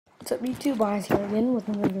What's up, YouTube? Eyes here again with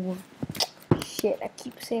another one. Shit, I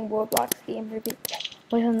keep saying Roblox game repeat.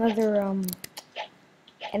 With another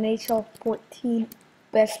NHL 14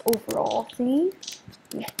 best overall thingy.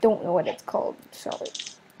 I don't know what it's called. Sorry.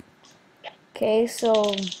 Okay,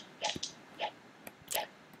 so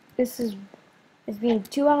it's been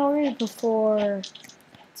 2 hours before.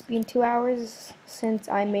 It's been 2 hours since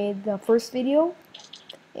I made the first video,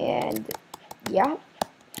 and yeah.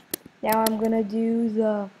 Now I'm gonna do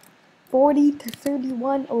the 40 to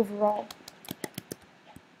 31 overall.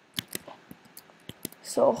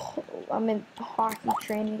 So I'm in hockey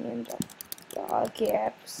training and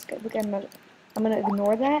okay, I'm gonna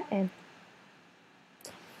ignore that and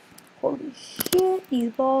holy shit,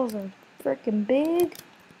 these balls are freaking big.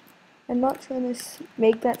 I'm not trying to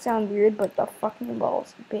make that sound weird, but the fucking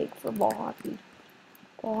balls are big for ball hockey.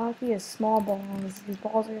 Ball hockey is small balls. These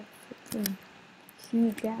balls are freaking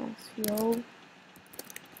huge ass, yo.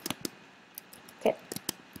 Okay,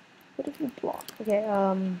 what if you block? Okay,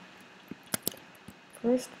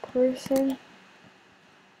 first person.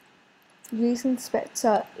 Jason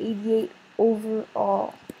Spezza, 88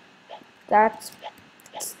 overall. It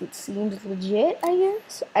seems legit, I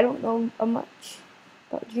guess. I don't know much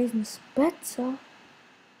about Jason Spezza,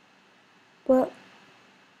 but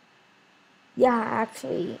yeah,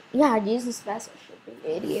 actually, yeah, Jason Spezza should be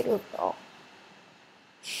 88 overall.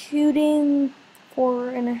 Shooting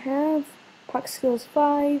 4.5, puck skills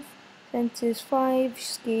 5, senses 5,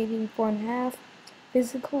 skating 4.5,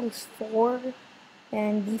 physical is 4.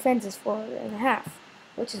 And defense is 4.5,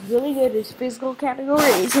 which is really good. His physical category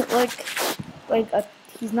isn't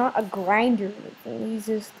he's not a grinder or anything. He's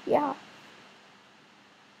just, yeah.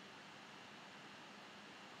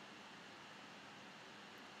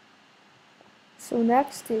 So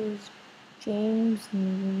next is James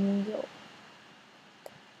Neal.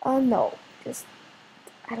 No,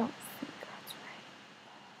 I don't think that's right.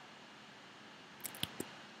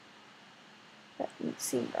 That doesn't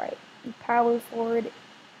seem right. Power forward.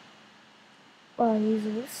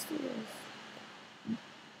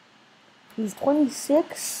 He's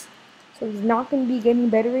 26, so he's not going to be getting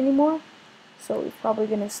better anymore. So he's probably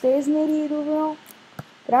going to stay as an 88 overall.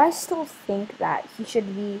 But I still think that he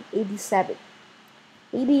should be 87.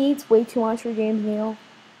 88's way too much for James Neal.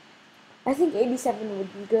 I think 87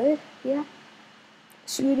 would be good, yeah.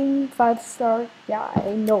 Shooting, 5-star. Yeah,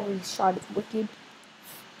 I know his shot is wicked.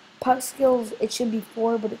 Puck skills, it should be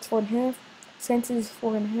 4, but it's 4.5. Senses,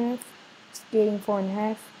 4.5. Skating,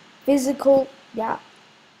 4.5. Physical, yeah.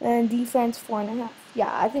 And defense, 4.5.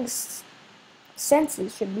 Yeah, I think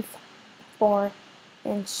senses should be 4.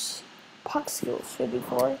 And puck skills should be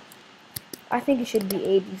 4. I think it should be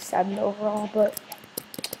 87 overall, but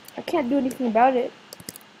I can't do anything about it.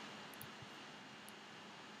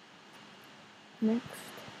 Next.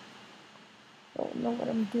 I don't know what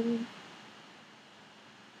I'm doing.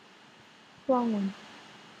 Wrong one.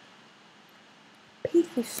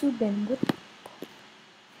 PK Subban, what?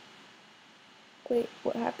 Wait,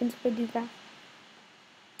 what happens if I do that?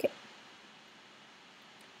 Okay.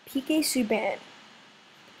 PK Subban.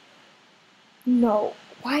 No.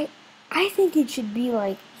 Why? I think it should be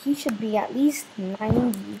he should be at least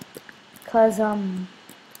 90. Cause,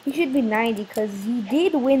 he should be 90 because he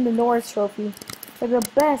did win the Norris Trophy for the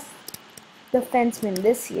best defenseman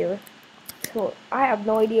this year. So I have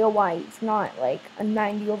no idea why he's not a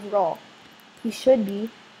 90 overall. He should be.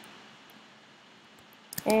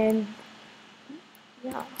 And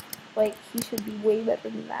yeah, he should be way better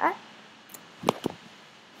than that.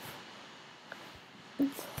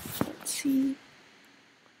 Let's see.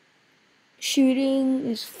 Shooting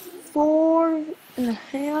is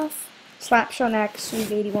 4.5. Slapshot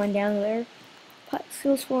accuracy 81 down there. Puck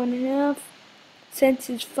skills 4.5. Sense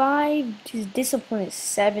is 5. His discipline is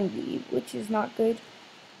 70, which is not good.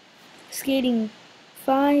 Skating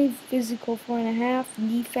 5. Physical 4.5.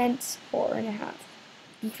 Defense 4.5.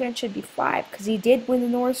 Defense should be 5 because he did win the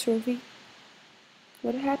Norris Trophy.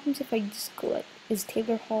 What happens if I just go is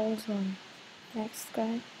Taylor Hall's next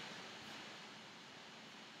guy?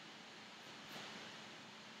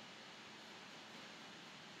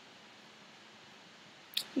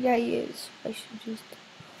 Yeah, he is. I should just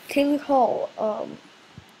Taylor Hall,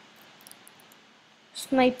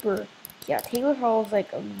 sniper. Yeah, Taylor Hall is a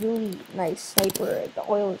really nice sniper. The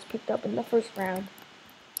Oilers picked up in the first round.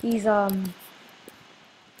 He's he's a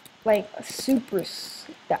super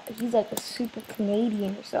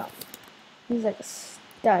Canadian or something. He's a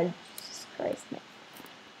stud. Jesus Christ, man.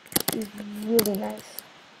 He's really nice.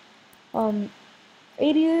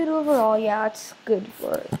 88 overall. Yeah, it's good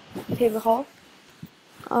for Taylor Hall.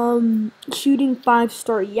 Shooting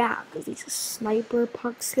 5-star, yeah, because he's a sniper.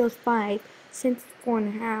 Puck skills 5, sense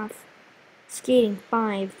 4.5, skating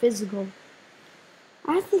 5, physical.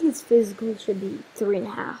 I think his physical should be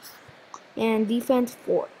 3.5, and defense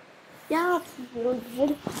 4. Yeah, it's really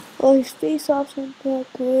good. Well, his face-offs aren't that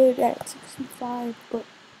good at 65, but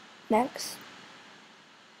next,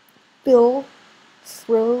 Bill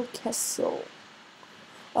Thrill Kessel.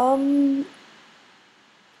 Um,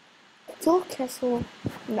 Phil Kessel,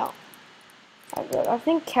 no. I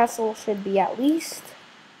think Kessel should be at least.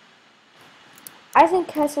 I think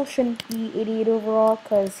Kessel shouldn't be 88 overall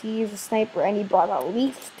because he's a sniper and he brought at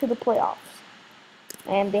least to the playoffs.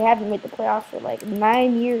 And they haven't made the playoffs for like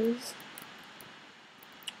 9 years.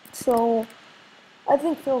 So I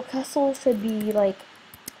think Phil Kessel should be like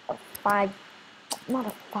a 5, not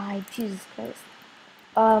a 5, Jesus Christ.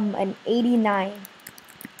 An 89.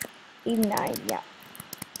 89, yeah.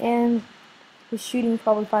 And his shooting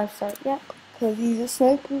probably 5-star, yeah. Because he's a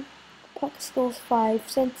sniper. Puck skills 5,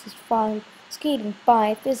 senses 5, skating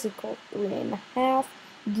 5, physical 3.5,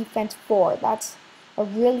 defense 4. That's a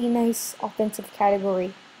really nice offensive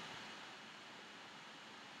category.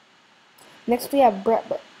 Next we have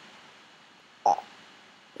Brett.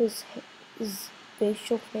 His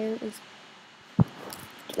facial hair is.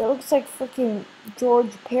 It looks like freaking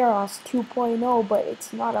George Peros 2.0, but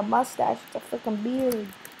it's not a mustache, it's a freaking beard.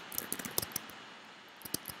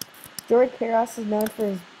 George Peros is known for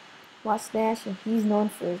his mustache, and he's known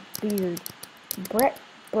for his beard. Brett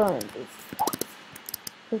Burns is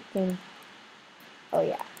freaking. Oh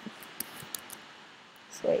yeah.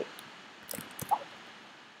 So wait.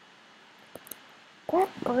 Brett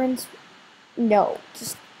Burns. No,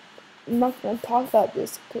 just I'm not gonna talk about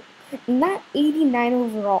this. Not 89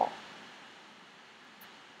 overall.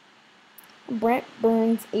 Brett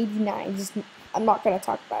Burns 89. Just I'm not gonna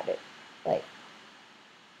talk about it. Like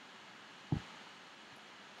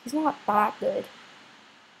he's not that good.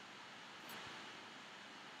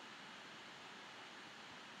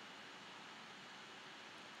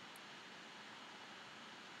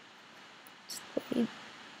 He,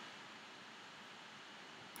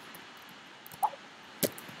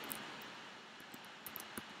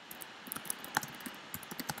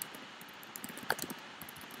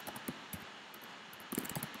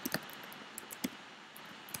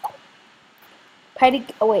 Petty.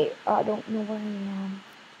 Oh wait, I don't know where I am.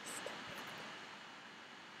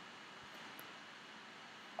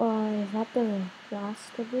 Is that the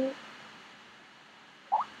last of it?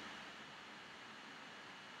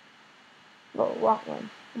 Oh, wrong one.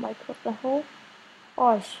 Am I clicked the hole?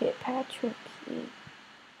 Oh shit, Patrick Kane.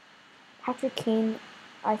 Patrick Kane,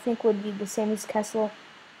 I think would be the same as Kessel,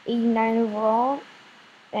 89 overall,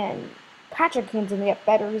 and Patrick Kane's gonna get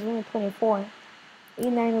better. He's only 24.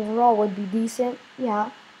 89 overall would be decent,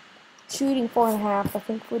 yeah. Shooting 4.5, I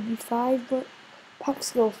think would be 5, but puck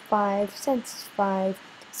skills 5, sense 5,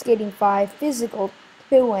 skating 5, physical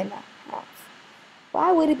 2.5.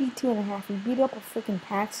 Why would it be 2.5? He beat up a freaking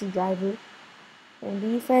taxi driver. And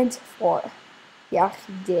defense 4. He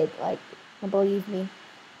actually did, like, believe me.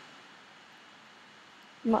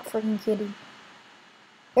 I'm not freaking kidding.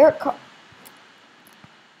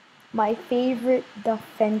 My favorite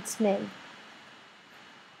defenseman.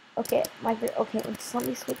 Okay, okay, just let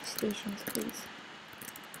me switch stations, please.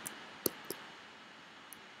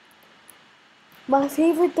 My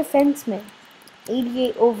favorite defenseman,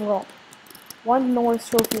 88 overall, won Norris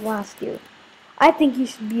Trophy last year. I think he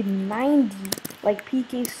should be 90, like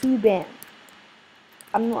PK Subban.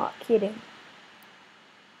 I'm not kidding.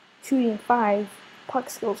 Shooting 5, puck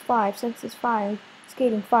skills 5, senses 5,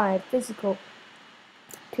 skating 5, physical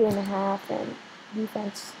 2.5, and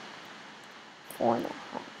defense 4.5.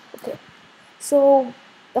 Okay, so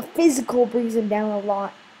the physical brings him down a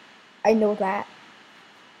lot. I know that.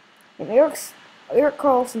 And Erik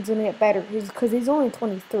Karlsson's gonna get better because he's only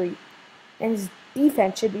 23, and his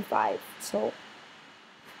defense should be 5. So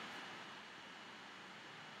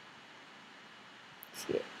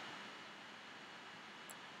shit.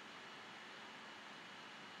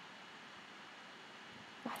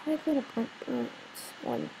 Why did I go to Brent Burns?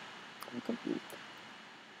 One, I'm confused.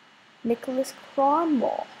 Nicholas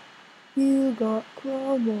Cromwell. You got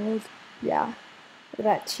Cromwell. Yeah.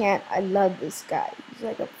 That chant, I love this guy. He's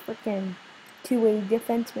like a freaking two-way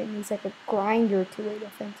defenseman. He's like a grinder two-way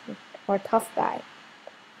defenseman. Or a tough guy.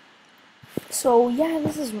 So, yeah,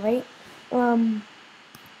 this is right.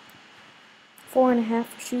 4.5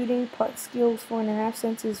 for shooting, puck skills 4.5,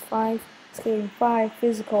 senses 5, skating 5,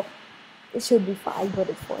 physical. It should be 5, but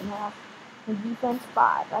it's 4.5. And defense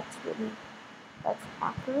 5. That's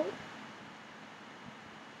accurate.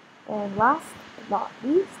 And last but not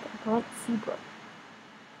least, Brent Seabrook.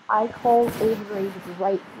 I call overrated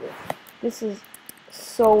right here. This is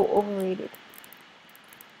so overrated.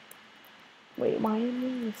 Wait, am I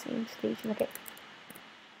in the same station? Okay.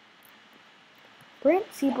 Brent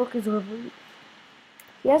Seabrook is overrated.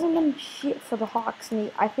 He hasn't done shit for the Hawks,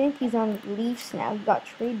 and I think he's on the Leafs now. He got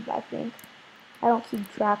traded, I think. I don't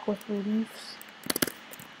keep track with the Leafs,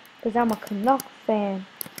 because I'm a Canuck fan.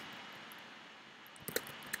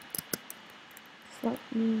 Just let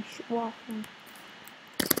me show off my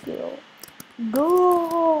skill.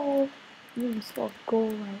 Goal! You even spelled goal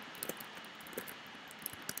right.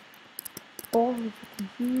 Ball is a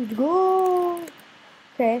huge goal!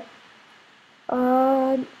 Okay.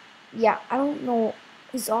 Yeah, I don't know.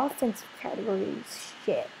 His offensive category is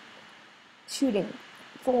shit. Shooting,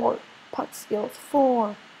 4. Puck skills,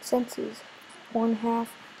 4. Senses, 4.5.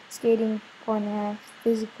 Skating, 4.5.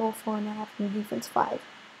 Physical, 4.5. And defense, 5.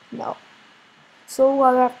 No. So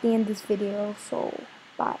I'll have to end this video, so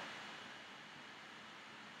bye.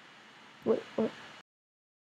 Wait.